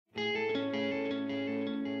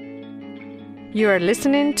You are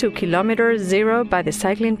listening to Kilometre Zero by the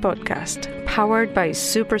Cycling Podcast, powered by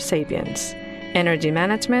Super Sapiens, energy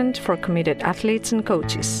management for committed athletes and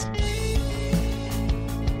coaches.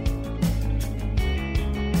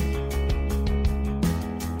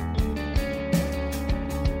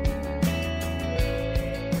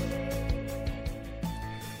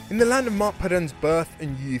 In the land of Marc Padun's birth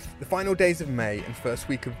and youth, the final days of May and first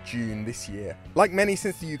week of June this year, like many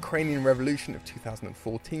since the Ukrainian Revolution of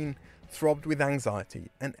 2014, throbbed with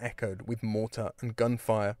anxiety and echoed with mortar and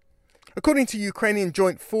gunfire. According to Ukrainian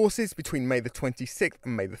joint forces, between May the 26th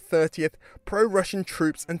and May the 30th, pro-Russian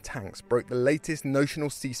troops and tanks broke the latest notional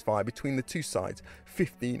ceasefire between the two sides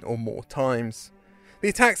 15 or more times. The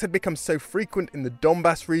attacks had become so frequent in the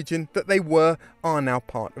Donbass region that they are now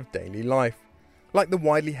part of daily life. Like the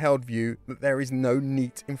widely held view that there is no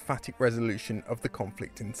neat, emphatic resolution of the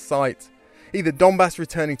conflict in sight. Either Donbass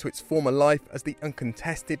returning to its former life as the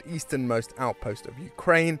uncontested easternmost outpost of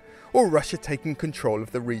Ukraine, or Russia taking control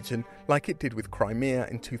of the region like it did with Crimea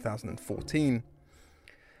in 2014.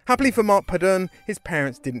 Happily for Marc Padun, his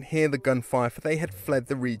parents didn't hear the gunfire, for they had fled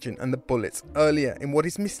the region and the bullets earlier in what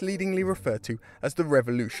is misleadingly referred to as the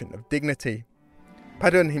Revolution of Dignity.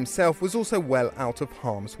 Padun himself was also well out of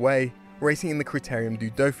harm's way, racing in the Critérium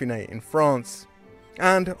du Dauphiné in France,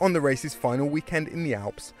 and on the race's final weekend in the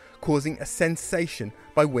Alps, causing a sensation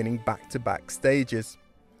by winning back-to-back stages.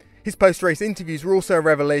 His post-race interviews were also a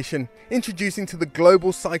revelation, introducing to the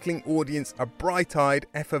global cycling audience a bright-eyed,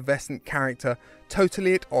 effervescent character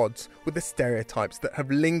totally at odds with the stereotypes that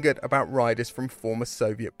have lingered about riders from former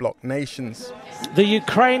Soviet bloc nations. The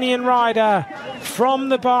Ukrainian rider from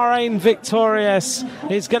the Bahrain Victorious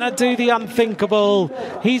is going to do the unthinkable.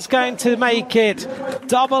 He's going to make it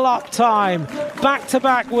double up time,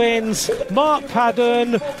 back-to-back wins. Marc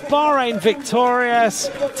Padun, Bahrain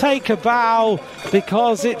Victorious, take a bow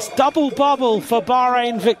because it's double bubble for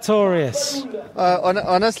Bahrain Victorious.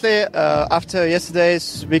 Honestly, after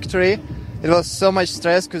yesterday's victory, it was so much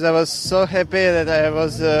stress because I was so happy that I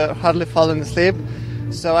was hardly falling asleep.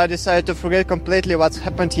 So I decided to forget completely what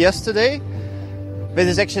happened yesterday. But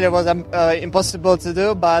it actually was impossible to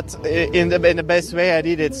do, but in the best way I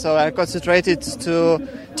did it. So I concentrated to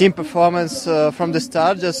team performance from the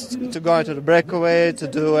start, just to go into the breakaway, to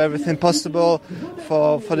do everything possible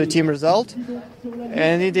for the team result.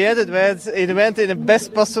 And in the end, it went in the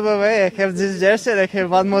best possible way. I have this jersey, and I have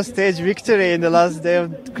one more stage victory in the last day of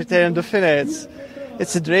Critérium Dauphiné.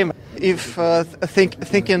 It's a dream. If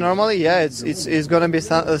thinking normally, yeah, it's going to be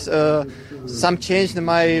some change in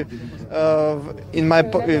my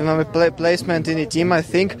placement in the team, I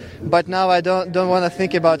think. But now I don't want to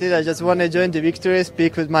think about it. I just want to join the victory,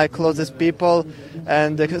 speak with my closest people,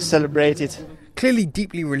 and celebrate it. Clearly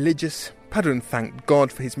deeply religious, Padun thanked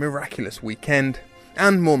God for his miraculous weekend,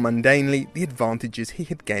 and more mundanely, the advantages he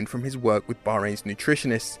had gained from his work with Bahrain's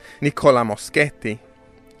nutritionist, Nicola Moschetti.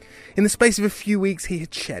 In the space of a few weeks, he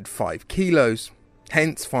had shed 5 kilos.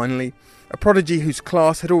 Hence, finally, a prodigy whose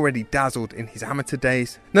class had already dazzled in his amateur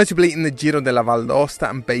days, notably in the Giro della Val d'Aosta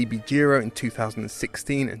and Baby Giro in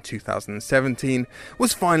 2016 and 2017,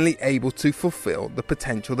 was finally able to fulfill the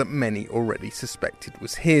potential that many already suspected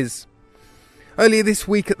was his. Earlier this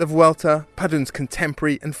week at the Vuelta, Padun's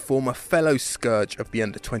contemporary and former fellow scourge of the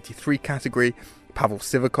under-23 category, Pavel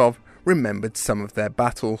Sivakov, remembered some of their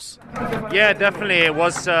battles. Yeah, definitely. It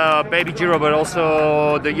was Baby Giro, but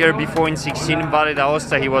also the year before in 16 in Valle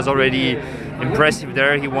d'Aosta, he was already impressive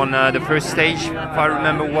there. He won the first stage, if I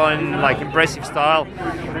remember well, in impressive style.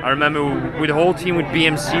 I remember with the whole team with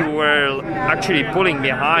BMC, we were actually pulling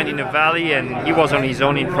behind in the valley, and he was on his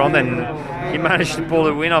own in front, and he managed to pull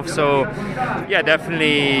the win off. So yeah,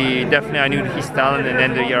 definitely I knew his talent, and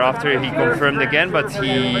then the year after he confirmed again. But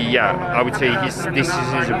I would say this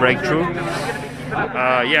is a breakthrough.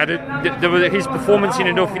 His performance in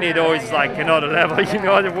the Dauphiné though is like another level.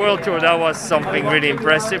 The World Tour, that was something really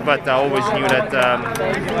impressive. But I always knew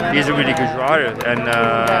that he's a really good rider, and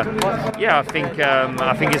I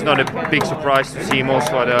think it's not a big surprise to see him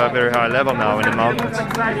also at a very high level now in the mountains.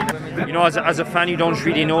 As a fan, you don't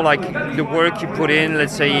really know the work you put in.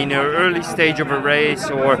 Let's say in an early stage of a race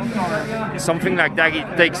or something like that,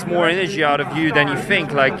 it takes more energy out of you than you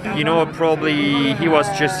think. Probably he was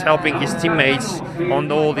just helping his teammates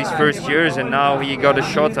on all these first years, and now he got a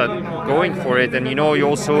shot at going for it. And you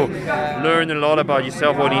also learn a lot about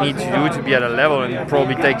yourself, what you need to do to be at a level, and it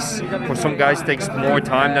probably for some guys takes more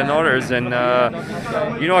time than others. And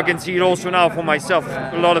I can see it also now for myself.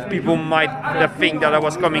 A lot of people might think that I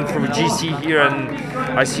was coming from from a GC here, and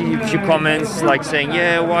I see a few comments like saying,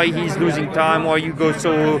 yeah, why he's losing time, why you go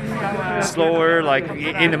so slower, like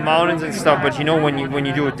in the mountains and stuff. But when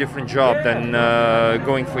you do a different job, then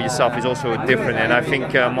going for yourself is also different. And I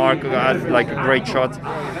think Mark had like a great shot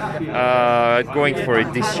going for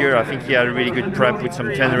it this year. I think he had a really good prep with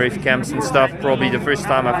some Tenerife camps and stuff. Probably the first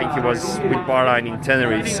time I think he was with Barline in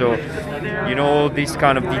Tenerife. So all these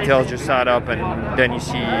kind of details just add up, and then you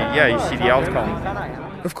see the outcome.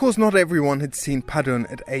 Of course, not everyone had seen Padun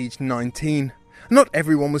at age 19. Not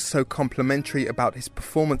everyone was so complimentary about his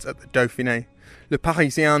performance at the Dauphiné. Le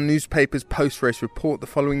Parisien newspaper's post-race report the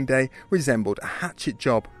following day resembled a hatchet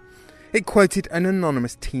job. It quoted an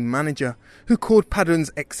anonymous team manager who called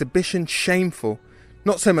Padun's exhibition shameful,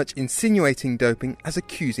 not so much insinuating doping as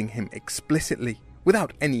accusing him explicitly,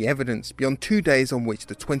 without any evidence beyond 2 days on which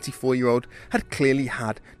the 24-year-old had clearly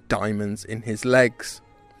had diamonds in his legs.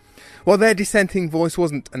 While their dissenting voice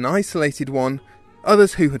wasn't an isolated one,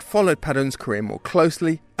 others who had followed Padun's career more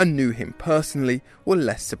closely and knew him personally were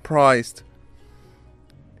less surprised.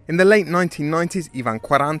 In the late 1990s, Ivan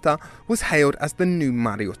Quaranta was hailed as the new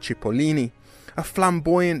Mario Cipollini, a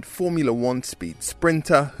flamboyant Formula One speed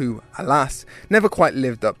sprinter who, alas, never quite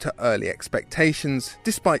lived up to early expectations,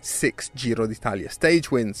 despite 6 Giro d'Italia stage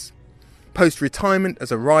wins. Post-retirement as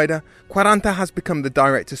a rider, Quaranta has become the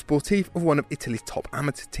director sportif of one of Italy's top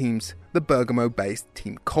amateur teams, the Bergamo-based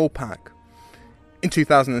Team Kolpak. In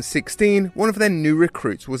 2016, one of their new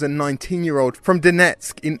recruits was a 19-year-old from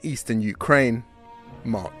Donetsk in eastern Ukraine,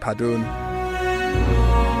 Mark Padun.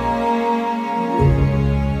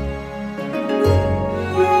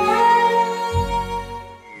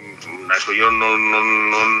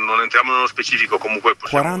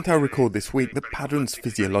 Quaranta recalled this week that Padun's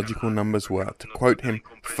physiological numbers were, to quote him,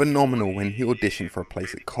 phenomenal when he auditioned for a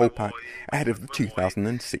place at Kolpak ahead of the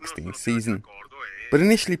 2016 season. But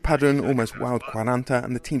initially Padun almost wowed Quaranta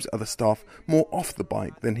and the team's other staff more off the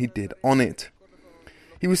bike than he did on it.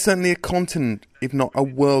 He was certainly a continent, if not a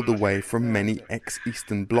world away from many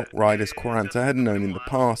ex-Eastern Bloc riders Quaranta had known in the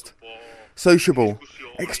past. Sociable,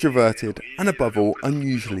 extroverted, and above all,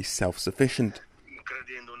 unusually self-sufficient.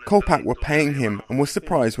 Kolpak were paying him and were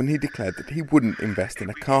surprised when he declared that he wouldn't invest in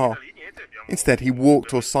a car. Instead, he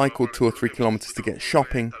walked or cycled 2 or 3 kilometres to get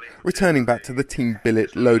shopping, returning back to the team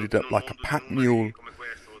billet loaded up like a pack mule.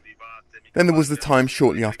 Then there was the time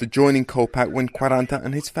shortly after joining Kolpak when Quaranta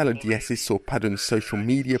and his fellow Diesses saw Padun's social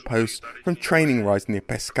media posts from training rides near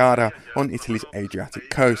Pescara on Italy's Adriatic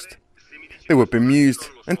coast. They were bemused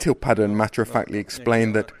until Padun matter-of-factly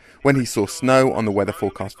explained that when he saw snow on the weather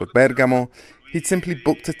forecast for Bergamo, he'd simply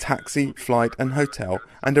booked a taxi, flight and hotel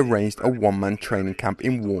and arranged a one-man training camp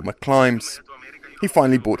in warmer climes. He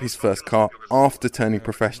finally bought his first car after turning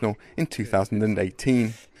professional in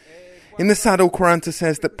 2018. In the saddle, Quaranta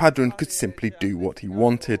says that Padun could simply do what he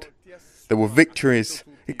wanted. There were victories,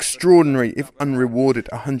 extraordinary if unrewarded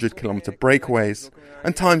 100-kilometre breakaways,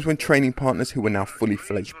 and times when training partners who were now fully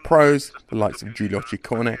fledged pros, the likes of Giulio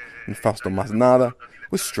Ciccone and Fausto Masnada,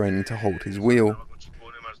 were straining to hold his wheel.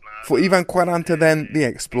 For Ivan Quaranta then, the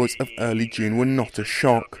exploits of early June were not a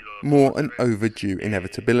shock, more an overdue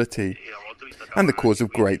inevitability, and the cause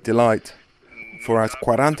of great delight. For as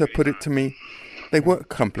Quaranta put it to me, they were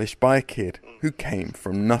accomplished by a kid who came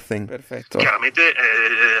from nothing. Perfetto. Chiaramente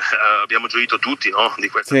abbiamo gioito tutti, no? Di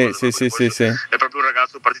questa cosa. Sì. È proprio un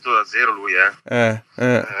ragazzo partito da zero lui,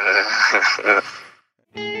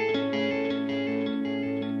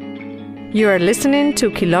 You are listening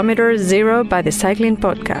to Kilometre Zero by the Cycling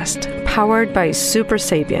Podcast, powered by Super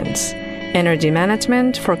Sapiens, energy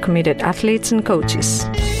management for committed athletes and coaches.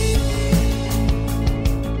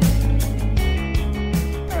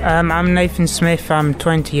 I'm Nathan Smith, I'm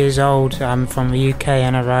 20 years old, I'm from the UK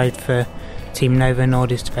and I ride for Team Novo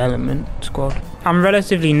Nordisk Development Squad. I'm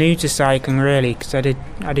relatively new to cycling really because I did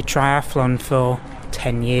triathlon for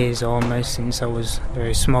 10 years almost since I was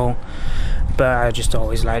very small, but I just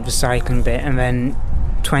always liked the cycling bit, and then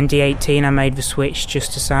 2018 I made the switch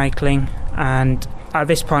just to cycling, and at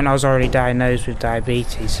this point I was already diagnosed with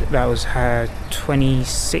diabetes. That was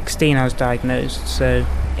 2016 I was diagnosed, so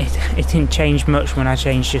it didn't change much when I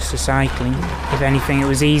changed just to cycling. If anything, it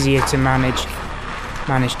was easier to manage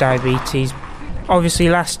diabetes. Obviously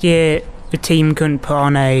last year the team couldn't put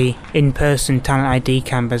on a in-person talent ID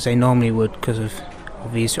camp as they normally would because of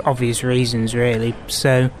obvious reasons really,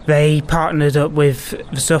 so they partnered up with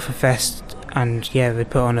the Sufferfest and they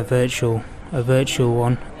put on a virtual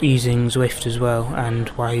one using Zwift as well and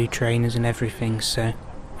Wahoo trainers and everything. So,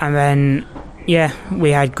 and then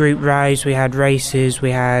we had group rides, we had races,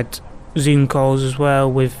 we had Zoom calls as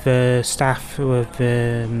well with staff, with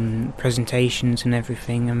presentations and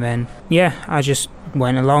everything, and then I just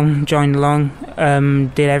went along, joined along,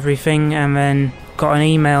 did everything, and then got an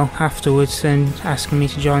email afterwards and asking me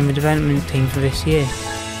to join the development team for this year.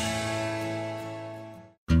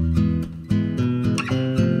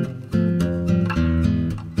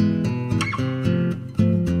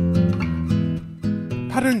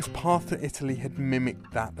 Padun's path to Italy had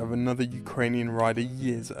mimicked that of another Ukrainian rider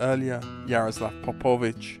years earlier, Yaroslav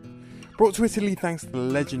Popovic. Brought to Italy thanks to the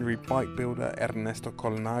legendary bike builder Ernesto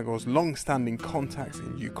Colnago's long-standing contacts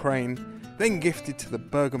in Ukraine, then gifted to the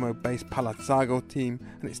Bergamo-based Palazzago team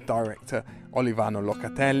and its director Olivano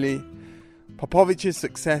Locatelli. Popovic's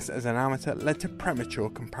success as an amateur led to premature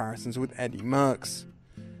comparisons with Eddie Merckx.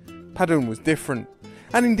 Padun was different,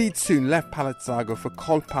 and indeed soon left Palazzago for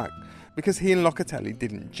Kolpak, because he and Locatelli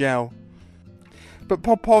didn't gel. But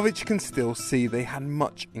Popovic can still see they had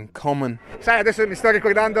much in common.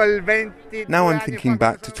 Now I'm thinking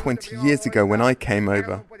back to 20 years ago when I came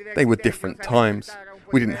over. They were different times.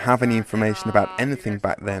 We didn't have any information about anything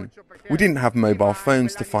back then. We didn't have mobile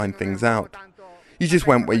phones to find things out. You just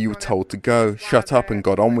went where you were told to go, shut up and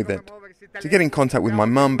got on with it. To get in contact with my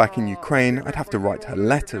mum back in Ukraine, I'd have to write her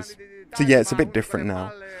letters. So yeah, it's a bit different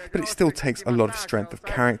now, but it still takes a lot of strength of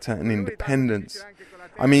character and independence.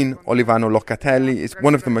 I mean, Olivano Locatelli is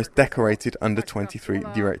one of the most decorated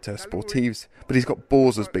under-23 directeurs sportifs, but he's got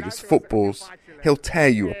balls as big as footballs. He'll tear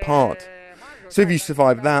you apart. So if you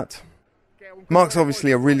survive that... Mark's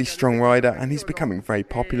obviously a really strong rider, and he's becoming very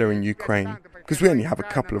popular in Ukraine, because we only have a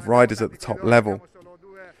couple of riders at the top level.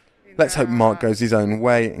 Let's hope Mark goes his own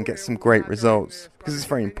way and gets some great results, because it's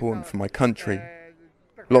very important for my country.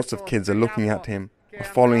 Lots of kids are looking at him, are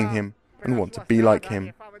following him, and want to be like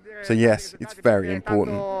him. So yes, it's very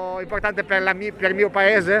important. Importante per il mio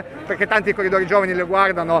paese, perché tanti corridori giovani lo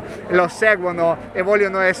guardano, lo seguono e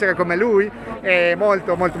vogliono essere come lui, è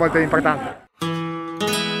molto molto molto importante.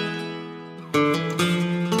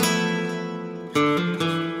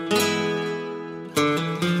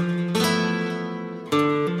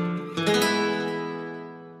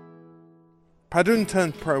 Padun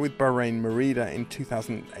turned pro with Bahrain Merida in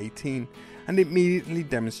 2018 and immediately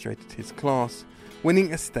demonstrated his class,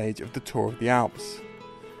 winning a stage of the Tour of the Alps.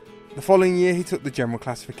 The following year he took the general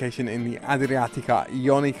classification in the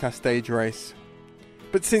Adriatica-Ionica stage race.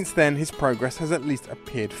 But since then his progress has at least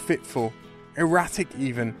appeared fitful, erratic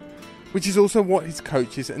even, which is also what his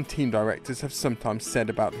coaches and team directors have sometimes said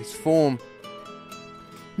about his form.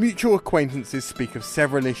 Mutual acquaintances speak of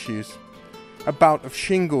several issues: a bout of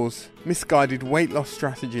shingles, misguided weight loss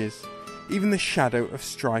strategies, even the shadow of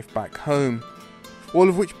strife back home, all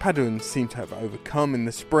of which Padun seemed to have overcome in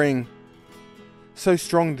the spring. So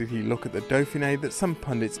strong did he look at the Dauphiné that some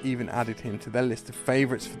pundits even added him to their list of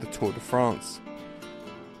favourites for the Tour de France.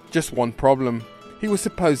 Just one problem: he was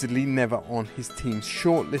supposedly never on his team's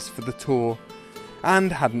shortlist for the Tour,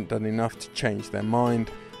 and hadn't done enough to change their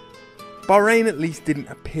mind. Bahrain at least didn't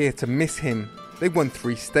appear to miss him. They won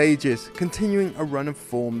 3 stages, continuing a run of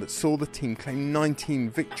form that saw the team claim 19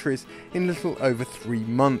 victories in little over 3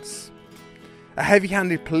 months. A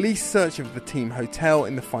heavy-handed police search of the team hotel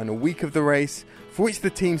in the final week of the race, for which the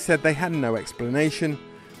team said they had no explanation,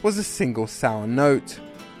 was a single sour note,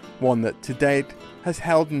 one that to date has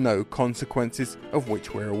held no consequences of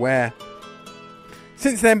which we're aware.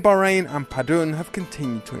 Since then, Bahrain and Padun have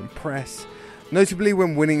continued to impress, notably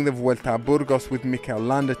when winning the Vuelta a Burgos with Mikel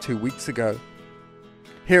Landa 2 weeks ago.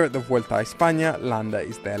 Here at the Vuelta a España, Landa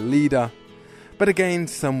is their leader. But again,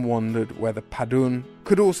 some wondered whether Padun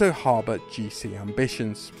could also harbour GC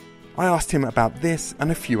ambitions. I asked him about this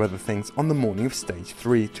and a few other things on the morning of Stage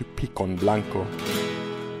 3 to Picon Blanco.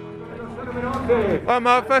 Well,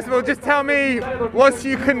 Mark, first of all, just tell me, what's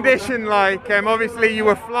your condition like? Obviously, you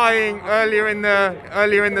were flying earlier in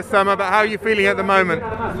the summer, but how are you feeling at the moment?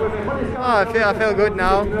 I feel good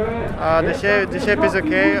now. The shape is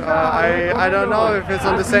okay. I don't know if it's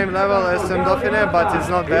on the same level as some Dauphiné, but it's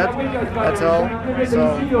not bad at all.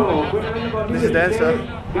 So this is the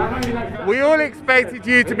answer. We all expected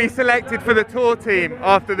you to be selected for the Tour team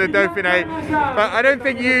after the Dauphiné, but I don't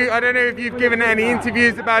know if you've given any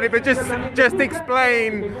interviews about it, but just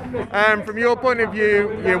explain from your point of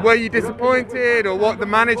view, were you disappointed, or what the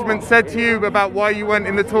management said to you about why you weren't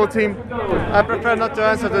in the Tour team? I prefer not to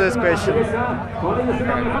answer to this question.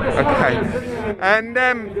 Okay. And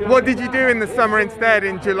what did you do in the summer instead,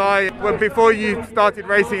 in July, before you started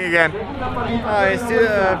racing again?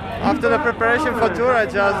 After the preparation for Tour, I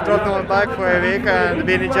just dropped on my bike for a week and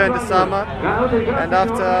been enjoying the summer. And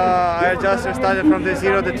after I just restarted from the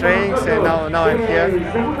zero the trainings, and now I'm here.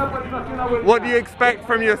 What do you expect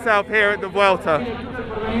from yourself here at the Vuelta?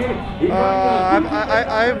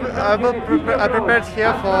 I prepared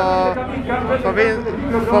here for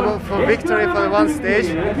victory for one stage.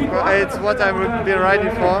 It's what I've been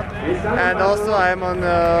riding for, and also I'm on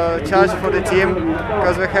charge for the team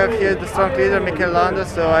because we have here the strong leader Mikel Landa.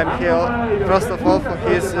 So I'm here first of all for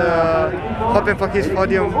his hoping for his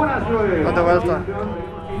podium on the Vuelta.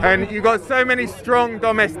 And you've got so many strong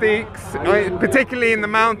domestiques, particularly in the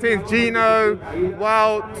mountains. Gino,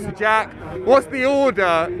 Wout, Jack. What's the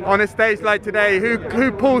order on a stage like today?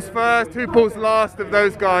 Who pulls first? Who pulls last of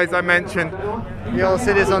those guys I mentioned? You'll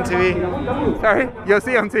see this on TV. Sorry? You'll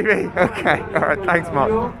see on TV? Okay. All right. Thanks,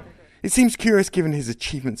 Mark. It seems curious given his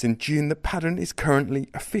achievements in June that Padun is currently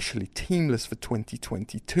officially teamless for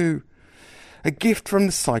 2022. A gift from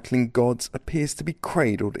the cycling gods appears to be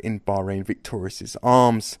cradled in Bahrain Victorious'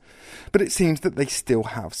 arms, but it seems that they still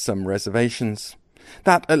have some reservations.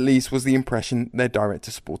 That at least was the impression their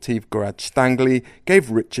director sportive Goraj Stangli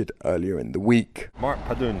gave Richard earlier in the week. Mark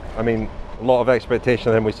Padun, I mean, a lot of expectation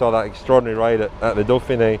of him. We saw that extraordinary ride at the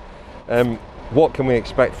Dauphiné. What can we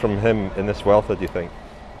expect from him in this Vuelta, do you think?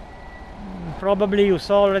 Probably you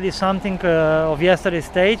saw already something of yesterday's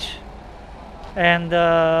stage, and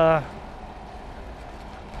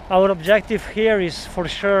our objective here is for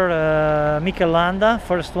sure Mikel Landa,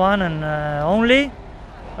 first one and only,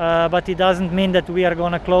 but it doesn't mean that we are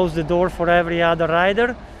going to close the door for every other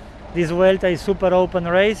rider. This Vuelta is super open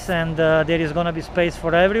race, and there is going to be space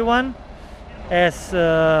for everyone, as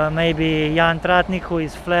maybe Jan Tratnik, who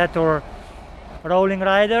is flat or rolling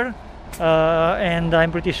rider, and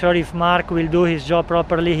I'm pretty sure if Mark will do his job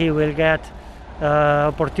properly, he will get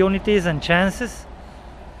opportunities and chances.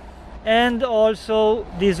 And also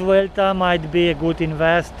this Vuelta might be a good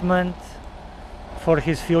investment for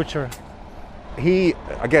his future. He,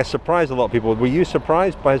 I guess, surprised a lot of people. Were you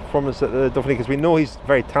surprised by his performance at the Dauphiné? Because we know he's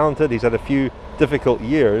very talented, he's had a few difficult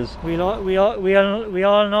years. We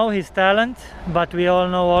all know his talent, but we all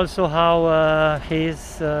know also how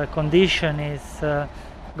his condition is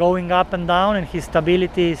going up and down, and his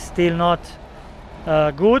stability is still not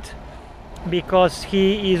good. Because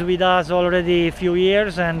he is with us already a few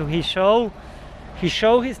years, and he show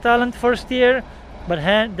his talent first year, but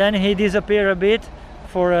then he disappeared a bit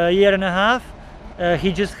for a year and a half.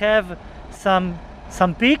 He just have some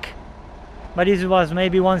peak, but this was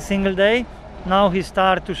maybe one single day. Now he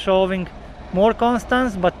start to showing more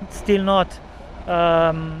constance, but still not.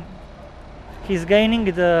 He's gaining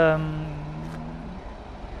the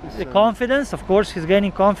confidence. Of course, he's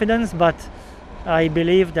gaining confidence, but I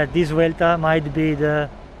believe that this Vuelta might be the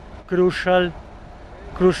crucial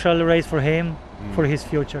race for him, for his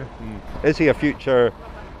future. Is he a future,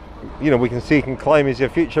 we can see he can climb, is he a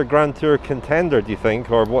future Grand Tour contender, do you think,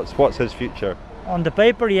 or what's his future? On the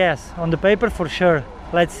paper, yes. On the paper, for sure.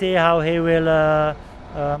 Let's see how he will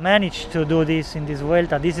manage to do this in this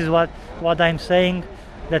Vuelta. This is what I'm saying,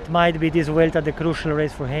 that might be this Vuelta the crucial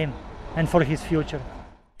race for him and for his future.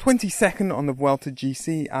 22nd on the Vuelta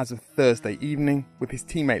GC as of Thursday evening, with his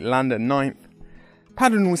teammate Landa 9th,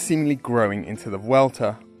 Padun was seemingly growing into the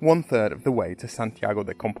Vuelta, 1/3 of the way to Santiago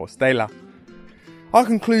de Compostela. Our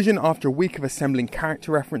conclusion after a week of assembling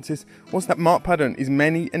character references was that Mark Padun is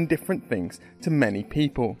many and different things to many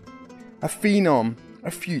people. A phenom, a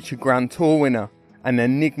future Grand Tour winner, an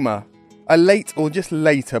enigma, a late or just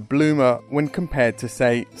later bloomer when compared to,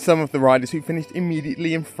 say, some of the riders who finished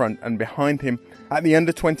immediately in front and behind him at the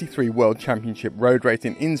Under-23 World Championship road race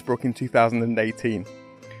in Innsbruck in 2018.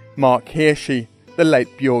 Mark Hirschi, the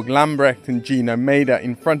late Björg Lambrecht and Gino Mader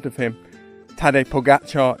in front of him, Tadej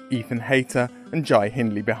Pogacar, Ethan Hayter and Jai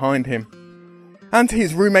Hindley behind him. And to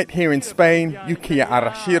his roommate here in Spain, Yukiya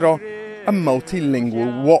Arashiro, a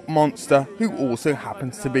multilingual what monster who also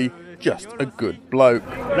happens to be just a good bloke.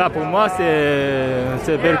 Là pour moi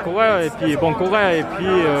c'est belle coureur et puis bon coureur et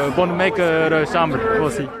puis bon mec de chambre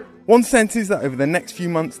aussi. One senses that over the next few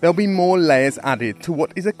months there'll be more layers added to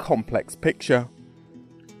what is a complex picture.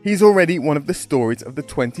 He's already one of the stories of the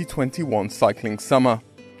 2021 cycling summer.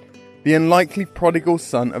 The unlikely prodigal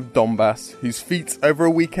son of Donbass, whose feats over a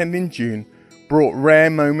weekend in June brought rare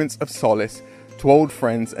moments of solace to old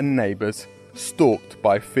friends and neighbours, stalked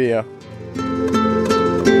by fear.